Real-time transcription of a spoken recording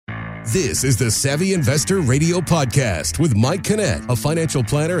This is the Savvy Investor Radio Podcast with Mike Kinnett, a financial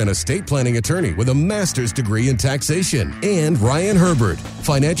planner and estate planning attorney with a master's degree in taxation, and Ryan Herbert,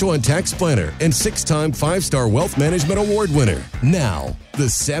 financial and tax planner and 6-time 5-star wealth management award winner. Now, the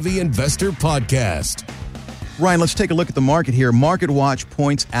Savvy Investor Podcast. Ryan, let's take a look at the market here. Market Watch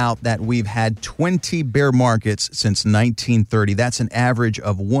points out that we've had 20 bear markets since 1930. That's an average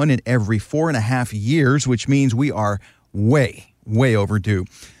of one in every 4.5 years, which means we are way overdue.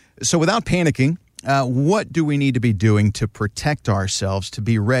 So without panicking, what do we need to be doing to protect ourselves to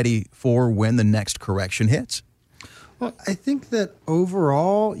be ready for when the next correction hits? Well, I think that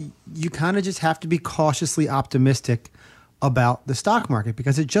overall, you kind of just have to be cautiously optimistic about the stock market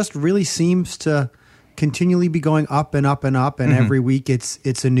because it just really seems to continually be going up and up and up. And every week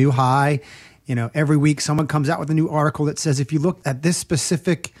it's a new high. You know, every week someone comes out with a new article that says, if you look at this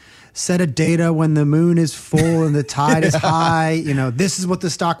specific set of data when the moon is full and the tide is high, you know, this is what the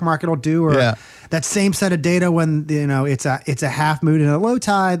stock market will do. Or that same set of data when, you know, it's a half moon and a low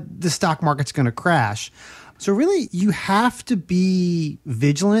tide, the stock market's going to crash. So really, you have to be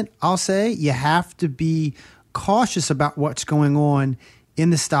vigilant, I'll say. You have to be cautious about what's going on in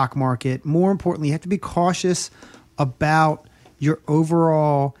the stock market. More importantly, you have to be cautious about your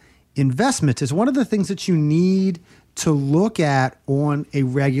overall investments. It's one of the things that you need to look at on a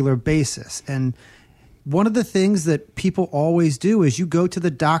regular basis. And one of the things that people always do is you go to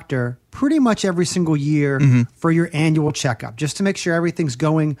the doctor pretty much every single year for your annual checkup, just to make sure everything's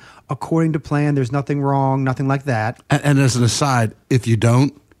going according to plan. There's nothing wrong, nothing like that. And as an aside, if you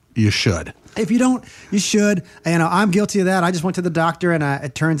don't, you should. If you don't, you should. And I'm guilty of that. I just went to the doctor and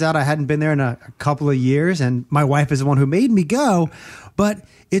it turns out I hadn't been there in a couple of years. And my wife is the one who made me go. But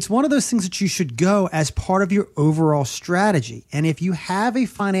it's one of those things that you should go as part of your overall strategy. And if you have a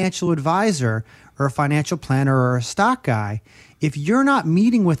financial advisor or a financial planner or a stock guy, if you're not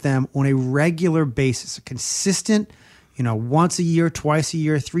meeting with them on a regular basis, a consistent, you know, once a year, twice a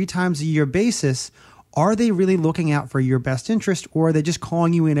year, 3 times a year basis, are they really looking out for your best interest, or are they just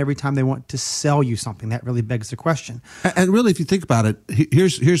calling you in every time they want to sell you something? That really begs the question. And really, if you think about it,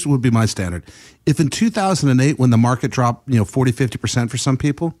 here's what would be my standard. If in 2008, when the market dropped, 40, 50% for some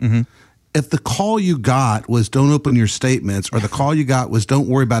people, if the call you got was don't open your statements, or the call you got was don't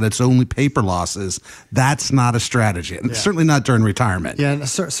worry about it, it's only paper losses, that's not a strategy. And certainly not during retirement. Yeah,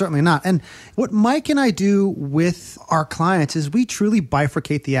 certainly not. And what Mike and I do with our clients is we truly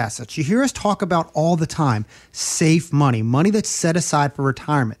bifurcate the assets. You hear us talk about all the time, safe money, money that's set aside for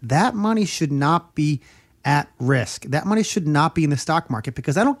retirement. That money should not be at risk. That money should not be in the stock market,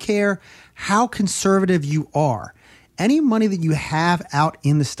 because I don't care how conservative you are. Any money that you have out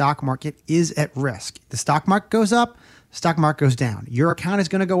in the stock market is at risk. The stock market goes up, the stock market goes down. Your account is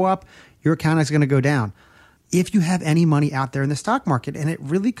going to go up, your account is going to go down. If you have any money out there in the stock market, and it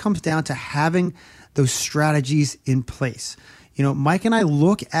really comes down to having those strategies in place. You know, Mike and I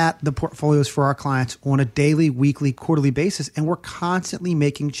look at the portfolios for our clients on a daily, weekly, quarterly basis, and we're constantly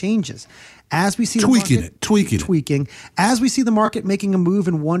making changes. As we see the market tweaking. As we see the market making a move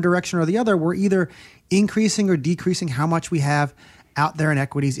in one direction or the other, we're either increasing or decreasing how much we have out there in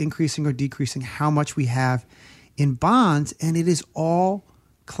equities, increasing or decreasing how much we have in bonds, and it is all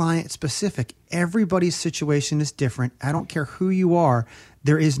client specific. Everybody's situation is different. I don't care who you are.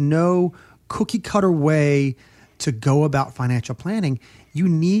 There is no cookie cutter way to go about financial planning. You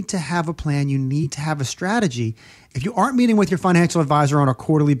need to have a plan. You need to have a strategy. If you aren't meeting with your financial advisor on a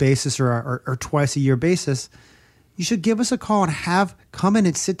quarterly basis or twice a year basis, you should give us a call and come in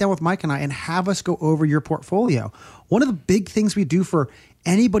and sit down with Mike and I and have us go over your portfolio. One of the big things we do for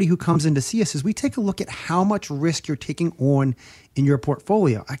anybody who comes in to see us is we take a look at how much risk you're taking on in your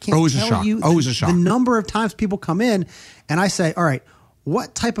portfolio. I can't tell you the number of times people come in and I say, all right,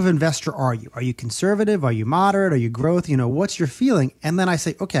 what type of investor are you? Are you conservative? Are you moderate? Are you growth? What's your feeling? And then I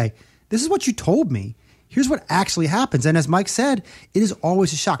say, okay, this is what you told me. Here's what actually happens. And as Mike said, it is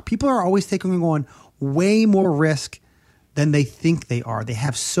always a shock. People are always taking on way more risk than they think they are. They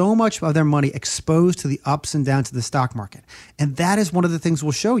have so much of their money exposed to the ups and downs of the stock market. And that is one of the things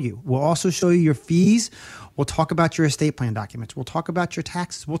we'll show you. We'll also show you your fees. We'll talk about your estate plan documents. We'll talk about your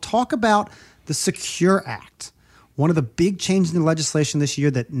taxes. We'll talk about the Secure Act. One of the big changes in the legislation this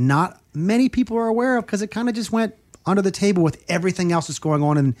year that not many people are aware of because it kind of just went under the table with everything else that's going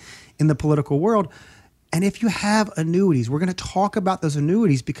on in the political world. And if you have annuities, we're going to talk about those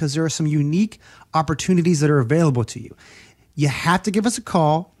annuities because there are some unique opportunities that are available to you. You have to give us a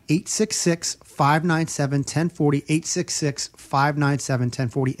call, 866-597-1040,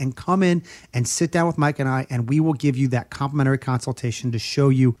 866-597-1040, and come in and sit down with Mike and I, and we will give you that complimentary consultation to show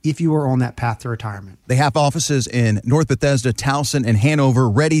you if you are on that path to retirement. They have offices in North Bethesda, Towson, and Hanover,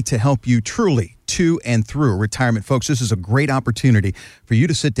 ready to help you truly to and through retirement. Folks, this is a great opportunity for you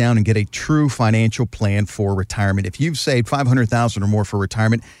to sit down and get a true financial plan for retirement. If you've saved $500,000 or more for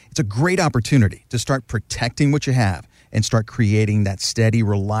retirement, it's a great opportunity to start protecting what you have and start creating that steady,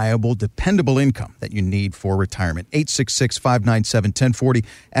 reliable, dependable income that you need for retirement. 866-597-1040.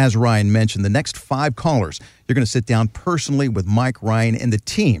 As Ryan mentioned, the next 5 callers, you're going to sit down personally with Mike, Ryan, and the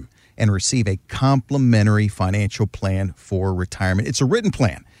team and receive a complimentary financial plan for retirement. It's a written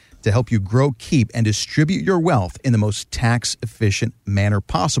plan to help you grow, keep, and distribute your wealth in the most tax-efficient manner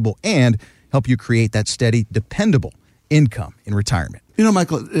possible and help you create that steady, dependable income in retirement. You know,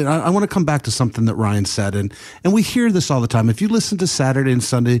 Michael, I want to come back to something that Ryan said, and we hear this all the time. If you listen to Saturday and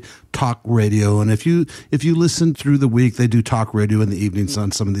Sunday talk radio, and if you listen through the week, they do talk radio in the evenings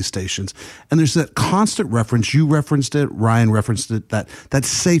on some of these stations, and there's that constant reference. You referenced it, Ryan referenced it, that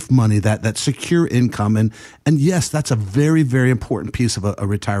safe money, that secure income, and yes, that's a very, very important piece of a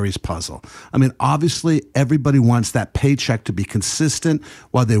retiree's puzzle. I mean, obviously, everybody wants that paycheck to be consistent.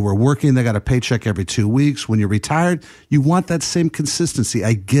 While they were working, they got a paycheck every 2 weeks. When you're retired, you want that same consistency.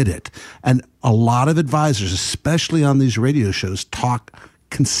 I get it. And a lot of advisors, especially on these radio shows, talk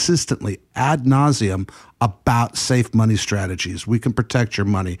consistently ad nauseum about safe money strategies. We can protect your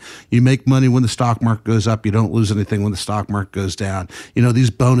money. You make money when the stock market goes up. You don't lose anything when the stock market goes down. You know, these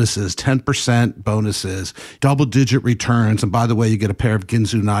bonuses, 10% bonuses, double-digit returns. And by the way, you get a pair of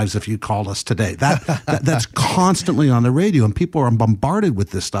Ginsu knives if you called us today. That's constantly on the radio, and people are bombarded with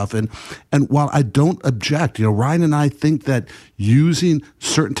this stuff. And while I don't object, you know, Ryan and I think that using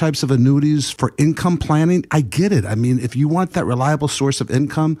certain types of annuities for income planning, I get it. I mean, if you want that reliable source of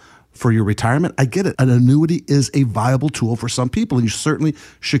income for your retirement, I get it. An annuity is a viable tool for some people, and you certainly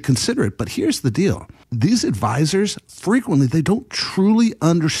should consider it. But here's the deal. These advisors, frequently, they don't truly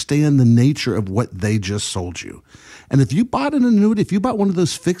understand the nature of what they just sold you. And if you bought an annuity, if you bought one of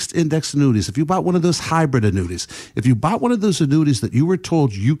those fixed index annuities, if you bought one of those hybrid annuities, if you bought one of those annuities that you were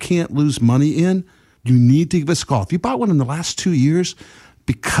told you can't lose money in, you need to give us a call. If you bought one in the last 2 years,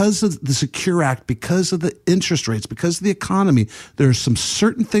 because of the Secure Act, because of the interest rates, because of the economy, there are some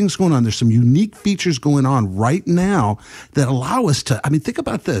certain things going on. There's some unique features going on right now that allow us to, I mean, think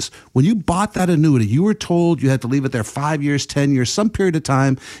about this. When you bought that annuity, you were told you had to leave it there 5 years, 10 years, some period of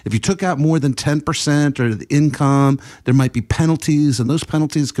time. If you took out more than 10% or the income, there might be penalties, and those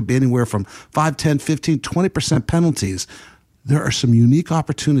penalties could be anywhere from 5, 10, 15, 20% penalties. There are some unique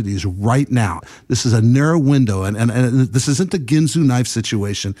opportunities right now. This is a narrow window, and this isn't the Ginsu knife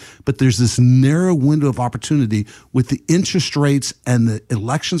situation, but there's this narrow window of opportunity with the interest rates and the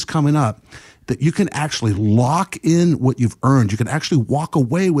elections coming up that you can actually lock in what you've earned. You can actually walk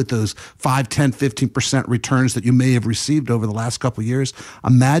away with those 5, 10, 15% returns that you may have received over the last couple of years.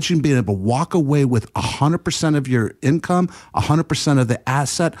 Imagine being able to walk away with 100% of your income, 100% of the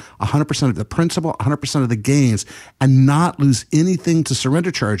asset, 100% of the principal, 100% of the gains, and not lose anything to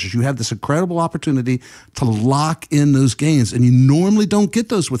surrender charges. You have this incredible opportunity to lock in those gains, and you normally don't get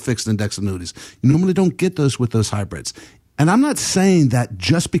those with fixed index annuities. You normally don't get those with those hybrids. And I'm not saying that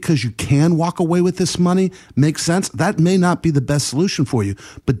just because you can walk away with this money makes sense. That may not be the best solution for you.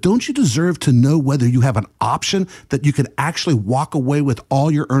 But don't you deserve to know whether you have an option that you can actually walk away with all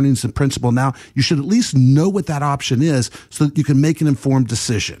your earnings and principal now? You should at least know what that option is so that you can make an informed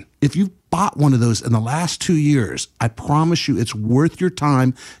decision. If you've bought one of those in the last 2 years, I promise you it's worth your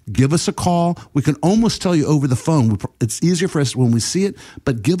time. Give us a call. We can almost tell you over the phone. It's easier for us when we see it,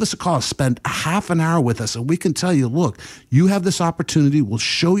 but give us a call. Spend half an hour with us, and we can tell you, look, you have this opportunity. We'll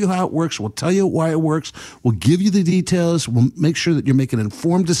show you how it works. We'll tell you why it works. We'll give you the details. We'll make sure that you're making an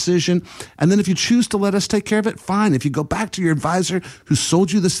informed decision. And then if you choose to let us take care of it, fine. If you go back to your advisor who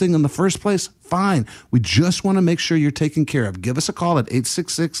sold you this thing in the first place, fine. We just want to make sure you're taken care of. Give us a call at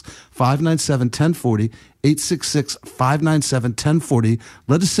 866-597-1040, 866-597-1040.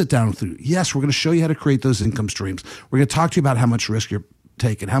 Let us sit down with you. Yes, we're going to show you how to create those income streams. We're going to talk to you about how much risk you're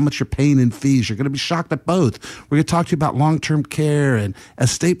taking, how much you're paying in fees. You're going to be shocked at both. We're going to talk to you about long-term care and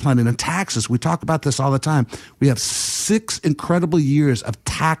estate planning and taxes. We talk about this all the time. We have 6 incredible years of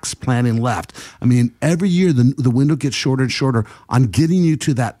tax planning left. I mean, every year the window gets shorter and shorter on getting you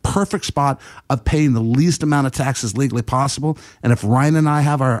to that perfect spot of paying the least amount of taxes legally possible. And if Ryan and I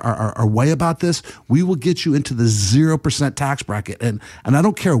have our way about this, we will get you into the 0% tax bracket. And I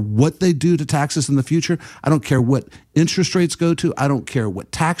don't care what they do to taxes in the future. I don't care what interest rates go to. I don't care what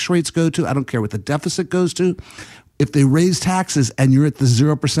tax rates go to. I don't care what the deficit goes to. if they raise taxes and you're at the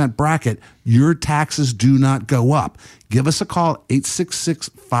 0% bracket, your taxes do not go up. Give us a call,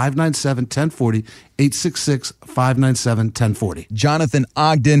 866-597-1040, 866-597-1040. Jonathan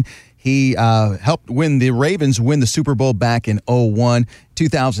Ogden, he helped the Ravens win the Super Bowl back in 2001.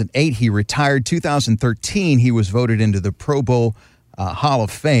 2008, he retired. 2013, he was voted into the Pro Bowl Hall of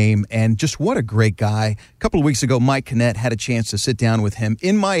Fame, and just what a great guy. A couple of weeks ago, Mike Kinnett had a chance to sit down with him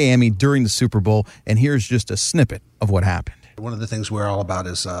in Miami during the Super Bowl, and here's just a snippet of what happened. One of the things we're all about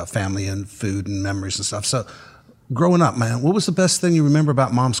is family and food and memories and stuff. So growing up, man, what was the best thing you remember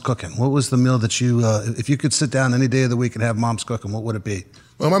about Mom's cooking? What was the meal that you, if you could sit down any day of the week and have Mom's cooking, what would it be?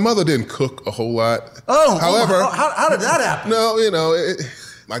 Well, my mother didn't cook a whole lot. Oh, however, how did that happen? No,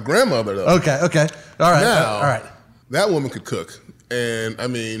 my grandmother, though. Okay. All right. Now, all right. That woman could cook. And, I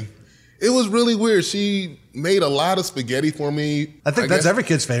mean, it was really weird. She made a lot of spaghetti for me. I think that's every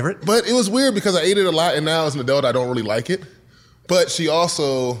kid's favorite. But it was weird because I ate it a lot, and now as an adult, I don't really like it. But she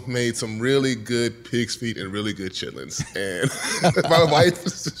also made some really good pig's feet and really good chitlins. And my wife,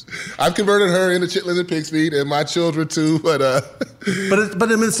 I've converted her into chitlins and pig's feet, and my children too. But I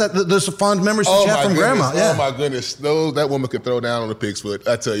mean, it's those fond memories that you have from grandma. Yeah. Oh my goodness, that woman could throw down on a pig's foot.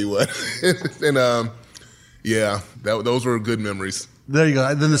 I tell you what. And those were good memories. There you go.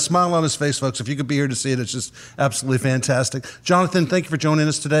 And then the smile on his face, folks. If you could be here to see it, it's just absolutely fantastic. Jonathan, thank you for joining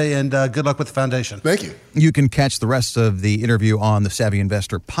us today, and good luck with the foundation. Thank you. You can catch the rest of the interview on the Savvy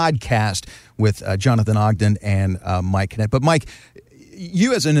Investor podcast with Jonathan Ogden and Mike Kinnett. But Mike,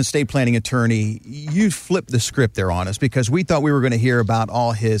 you as an estate planning attorney, you flipped the script there on us because we thought we were going to hear about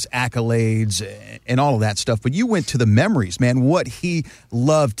all his accolades and all of that stuff. But you went to the memories, man, what he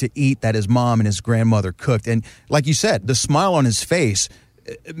loved to eat that his mom and his grandmother cooked. And like you said, the smile on his face,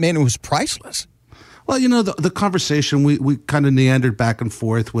 man, it was priceless. Well, the conversation, we kind of meandered back and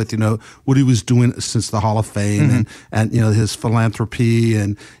forth with, what he was doing since the Hall of Fame and his philanthropy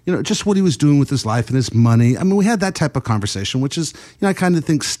and, just what he was doing with his life and his money. I mean, we had that type of conversation, which is, I kind of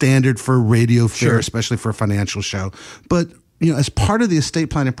think standard for radio fare, especially for a financial show. But, as part of the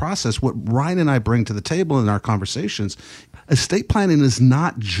estate planning process, what Ryan and I bring to the table in our conversations, estate planning is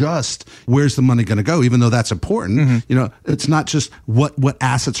not just where's the money going to go, even though that's important. It's not just what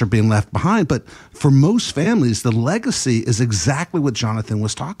assets are being left behind, but for most families, the legacy is exactly what Jonathan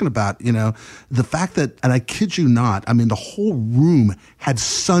was talking about. The fact that, and I kid you not, I mean, the whole room had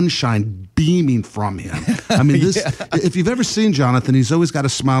sunshine beaming from him. I mean, if you've ever seen Jonathan, he's always got a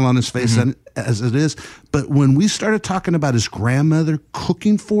smile on his face as it is. But when we started talking about his grandmother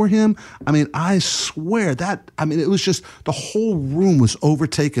cooking for him, I mean, I swear it was just the whole room was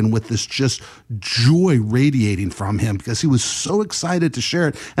overtaken with this just joy radiating from him because he was so excited to share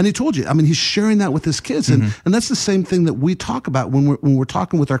it. And he told you, I mean, he's sharing that with his kids. And that's the same thing that we talk about when we're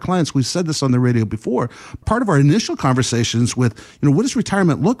talking with our clients. We've said this on the radio before. Part of our initial conversations with, what does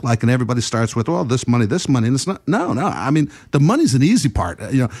retirement look like? And everybody starts with, well, this money. And it's not, no. I mean, the money's an easy part.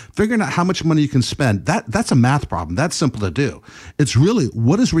 Figuring out how much money you can spend, that's a math problem. That's simple to do. It's really,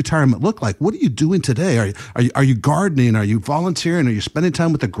 what does retirement look like? What are you doing today? Are you gardening? Are you volunteering? Are you spending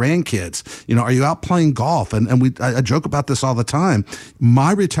time with the grandkids? Are you out playing golf? And I joke about this all the time.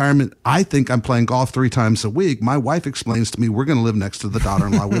 My retirement, I think I'm playing golf 3 times a week. My wife explains to me we're going to live next to the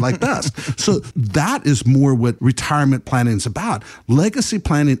daughter-in-law we like best. So that is more what retirement planning is about. Legacy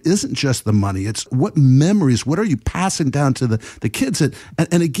planning isn't just the money. It's what memories, what are you passing down to the kids?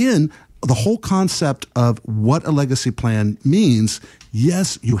 And again, the whole concept of what a legacy plan means,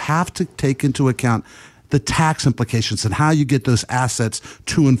 yes, you have to take into account the tax implications and how you get those assets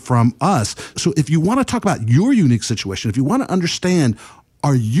to and from us. So if you want to talk about your unique situation, if you want to understand,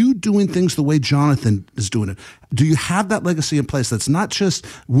 are you doing things the way Jonathan is doing it? Do you have that legacy in place that's not just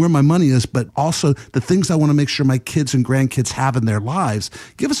where my money is, but also the things I want to make sure my kids and grandkids have in their lives?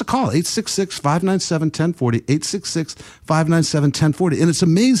 Give us a call, 866-597-1040, 866-597-1040. And it's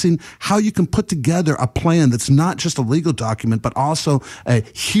amazing how you can put together a plan that's not just a legal document, but also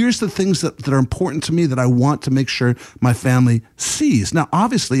here's the things that are important to me that I want to make sure my family sees. Now,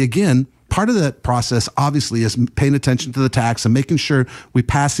 obviously, again, part of that process, obviously, is paying attention to the tax and making sure we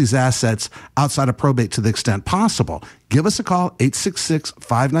pass these assets outside of probate to the extent possible. Give us a call,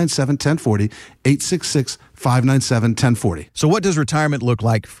 866-597-1040, 866-597-1040. So what does retirement look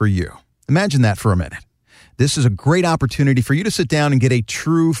like for you? Imagine that for a minute. This is a great opportunity for you to sit down and get a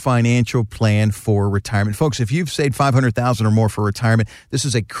true financial plan for retirement. Folks, if you've saved $500,000 or more for retirement, this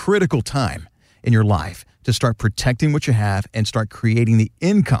is a critical time in your life to start protecting what you have and start creating the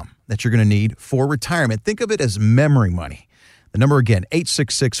income that you're going to need for retirement. Think of it as memory money. The number again,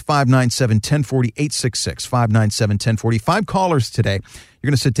 866-597-1040, 866-597-1040. 5 callers today. You're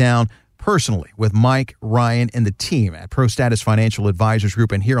going to sit down, personally with Mike, Ryan, and the team at ProStatus Financial Advisors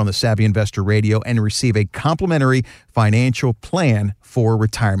Group and here on the Savvy Investor Radio and receive a complimentary financial plan for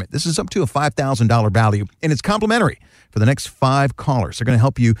retirement. This is up to a $5,000 value, and it's complimentary for the next 5 callers. They're going to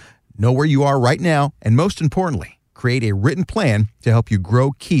help you know where you are right now, and most importantly, create a written plan to help you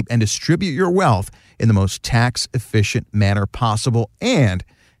grow, keep, and distribute your wealth in the most tax-efficient manner possible and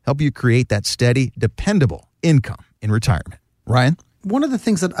help you create that steady, dependable income in retirement. Ryan? One of the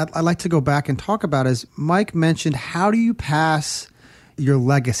things that I'd like to go back and talk about is Mike mentioned, how do you pass your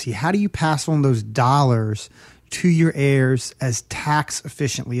legacy? How do you pass on those dollars to your heirs as tax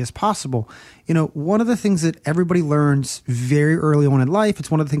efficiently as possible? You know, one of the things that everybody learns very early on in life,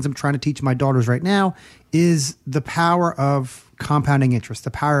 it's one of the things I'm trying to teach my daughters right now, is the power of compounding interest,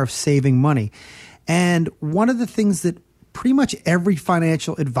 the power of saving money. And one of the things that pretty much every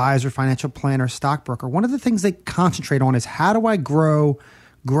financial advisor, financial planner, stockbroker, one of the things they concentrate on is, how do I grow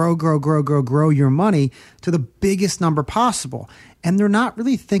your money to the biggest number possible? And they're not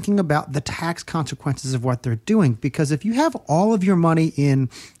really thinking about the tax consequences of what they're doing. Because if you have all of your money in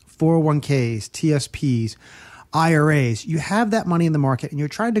 401ks, TSPs, IRAs, you have that money in the market and you're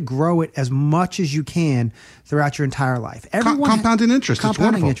trying to grow it as much as you can throughout your entire life. Compounding interest.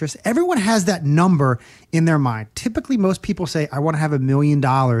 Compounding interest. Everyone has that number in their mind. Typically, most people say, I want to have $1 million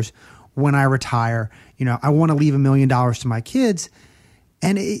when I retire. You know, I want to leave $1 million to my kids.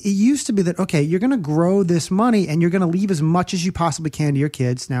 And it used to be that, okay, you're going to grow this money and you're going to leave as much as you possibly can to your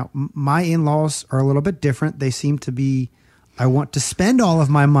kids. Now, my in-laws are a little bit different. They seem to be, I want to spend all of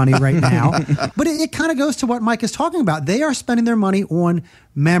my money right now. But it kind of goes to what Mike is talking about. They are spending their money on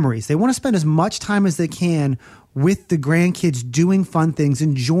memories. They want to spend as much time as they can with the grandkids doing fun things,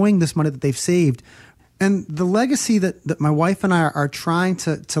 enjoying this money that they've saved. And the legacy that my wife and I are trying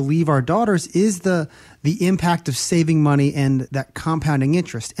to leave our daughters is the impact of saving money and that compounding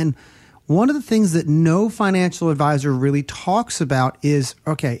interest. And one of the things that no financial advisor really talks about is,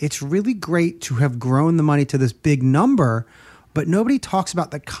 okay, it's really great to have grown the money to this big number, but nobody talks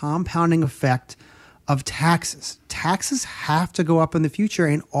about the compounding effect of taxes. Taxes have to go up in the future,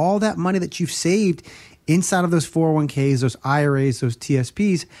 and all that money that you've saved inside of those 401ks, those IRAs, those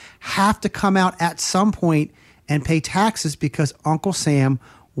TSPs have to come out at some point and pay taxes because Uncle Sam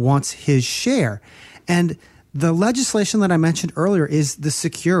wants his share. And the legislation that I mentioned earlier is the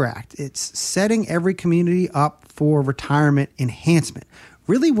Secure Act. It's setting every community up for retirement enhancement.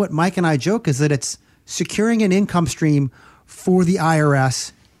 Really, what Mike and I joke is that it's securing an income stream for the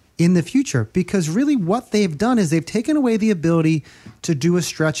IRS in the future, because really what they've done is they've taken away the ability to do a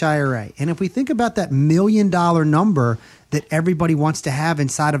stretch IRA. And if we think about that $1 million number that everybody wants to have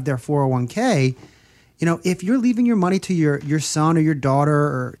inside of their 401k, you know, if you're leaving your money to your son or your daughter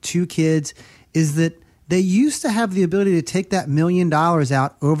or 2 kids, is that they used to have the ability to take that $1 million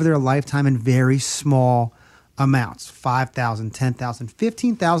out over their lifetime in very small amounts, $5,000, $10,000,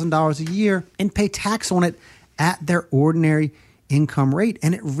 $15,000 a year, and pay tax on it at their ordinary income rate.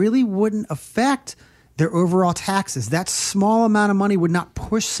 And it really wouldn't affect their overall taxes. That small amount of money would not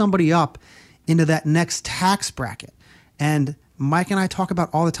push somebody up into that next tax bracket. And Mike and I talk about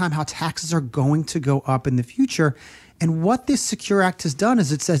all the time how taxes are going to go up in the future. And what this Secure Act has done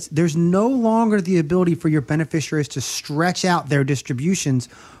is it says there's no longer the ability for your beneficiaries to stretch out their distributions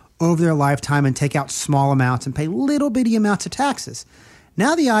over their lifetime and take out small amounts and pay little bitty amounts of taxes.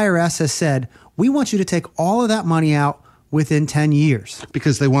 Now the IRS has said, we want you to take all of that money out within 10 years.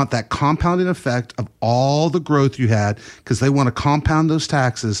 Because they want that compounding effect of all the growth you had, because they want to compound those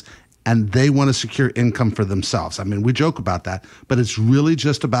taxes and they want to secure income for themselves. I mean, we joke about that, but it's really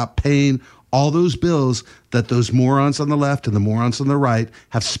just about paying all those bills that those morons on the left and the morons on the right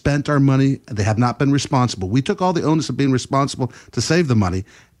have spent our money. They have not been responsible. We took all the onus of being responsible to save the money,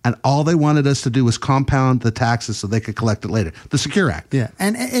 and all they wanted us to do was compound the taxes so they could collect it later. The Secure Act. Yeah.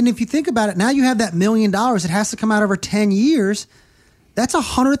 And if you think about it, now you have that $1 million. It has to come out over 10 years. That's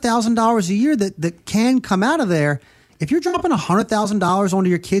 $100,000 a year that can come out of there. If you're dropping $100,000 onto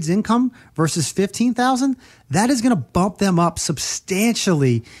your kid's income versus $15,000, that is going to bump them up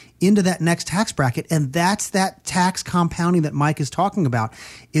substantially into that next tax bracket. And that's that tax compounding that Mike is talking about,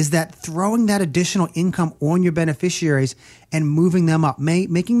 is that throwing that additional income on your beneficiaries and moving them up,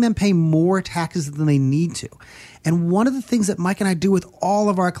 making them pay more taxes than they need to. And one of the things that Mike and I do with all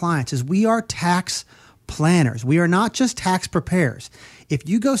of our clients is we are tax planners. We are not just tax preparers. If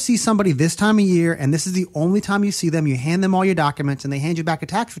you go see somebody this time of year and this is the only time you see them, you hand them all your documents and they hand you back a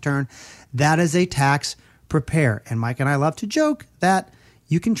tax return, that is a tax preparer. And Mike and I love to joke that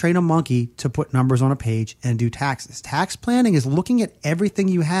you can train a monkey to put numbers on a page and do taxes. Tax planning is looking at everything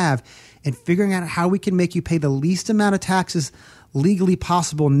you have and figuring out how we can make you pay the least amount of taxes legally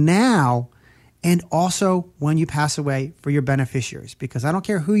possible now and also when you pass away for your beneficiaries. Because I don't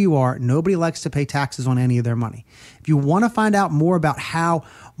care who you are, nobody likes to pay taxes on any of their money. If you want to find out more about how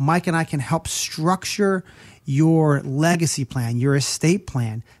Mike and I can help structure your legacy plan, your estate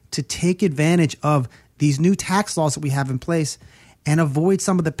plan, to take advantage of these new tax laws that we have in place and avoid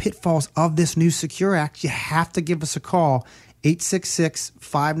some of the pitfalls of this new Secure Act, you have to give us a call,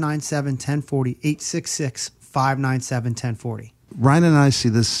 866-597-1040, 866-597-1040. Ryan and I see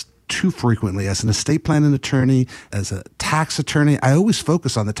this too frequently. As an estate planning attorney, as a tax attorney, I always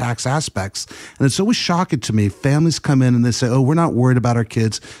focus on the tax aspects. And it's always shocking to me. Families come in and they say, oh, we're not worried about our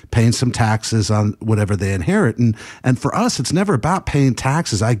kids paying some taxes on whatever they inherit. And for us, it's never about paying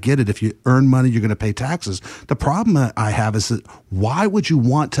taxes. I get it. If you earn money, you're going to pay taxes. The problem I have is that why would you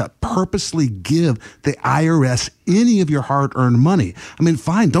want to purposely give the IRS any of your hard-earned money? I mean,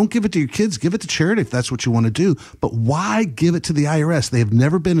 fine, don't give it to your kids. Give it to charity if that's what you want to do. But why give it to the IRS? They have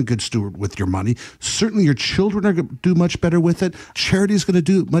never been a good steward with your money. Certainly your children are going to do much better with it. Charity is going to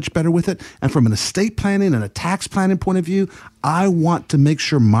do much better with it. And from an estate planning and a tax planning point of view, I want to make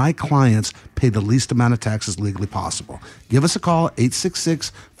sure my clients pay the least amount of taxes legally possible. Give us a call,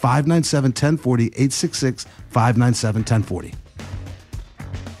 866-597-1040, 866-597-1040.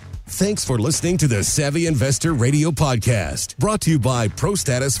 Thanks for listening to the Savvy Investor Radio Podcast, brought to you by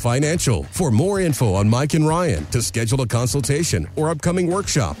ProStatus Financial. For more info on Mike and Ryan, to schedule a consultation or upcoming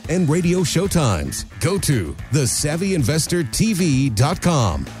workshop and radio show times, go to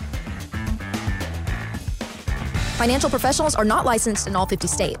thesavvyinvestortv.com. Financial professionals are not licensed in all 50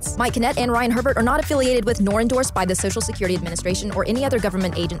 states. Mike Kinnett and Ryan Herbert are not affiliated with nor endorsed by the Social Security Administration or any other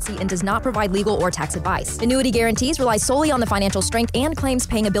government agency and does not provide legal or tax advice. Annuity guarantees rely solely on the financial strength and claims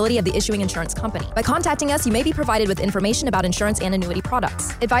paying ability of the issuing insurance company. By contacting us, you may be provided with information about insurance and annuity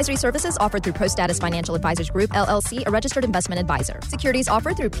products. Advisory services offered through ProStatus Financial Advisors Group, LLC, a registered investment advisor. Securities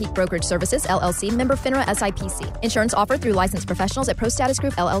offered through Peak Brokerage Services, LLC, member FINRA SIPC. Insurance offered through licensed professionals at ProStatus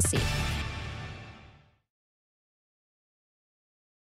Group, LLC.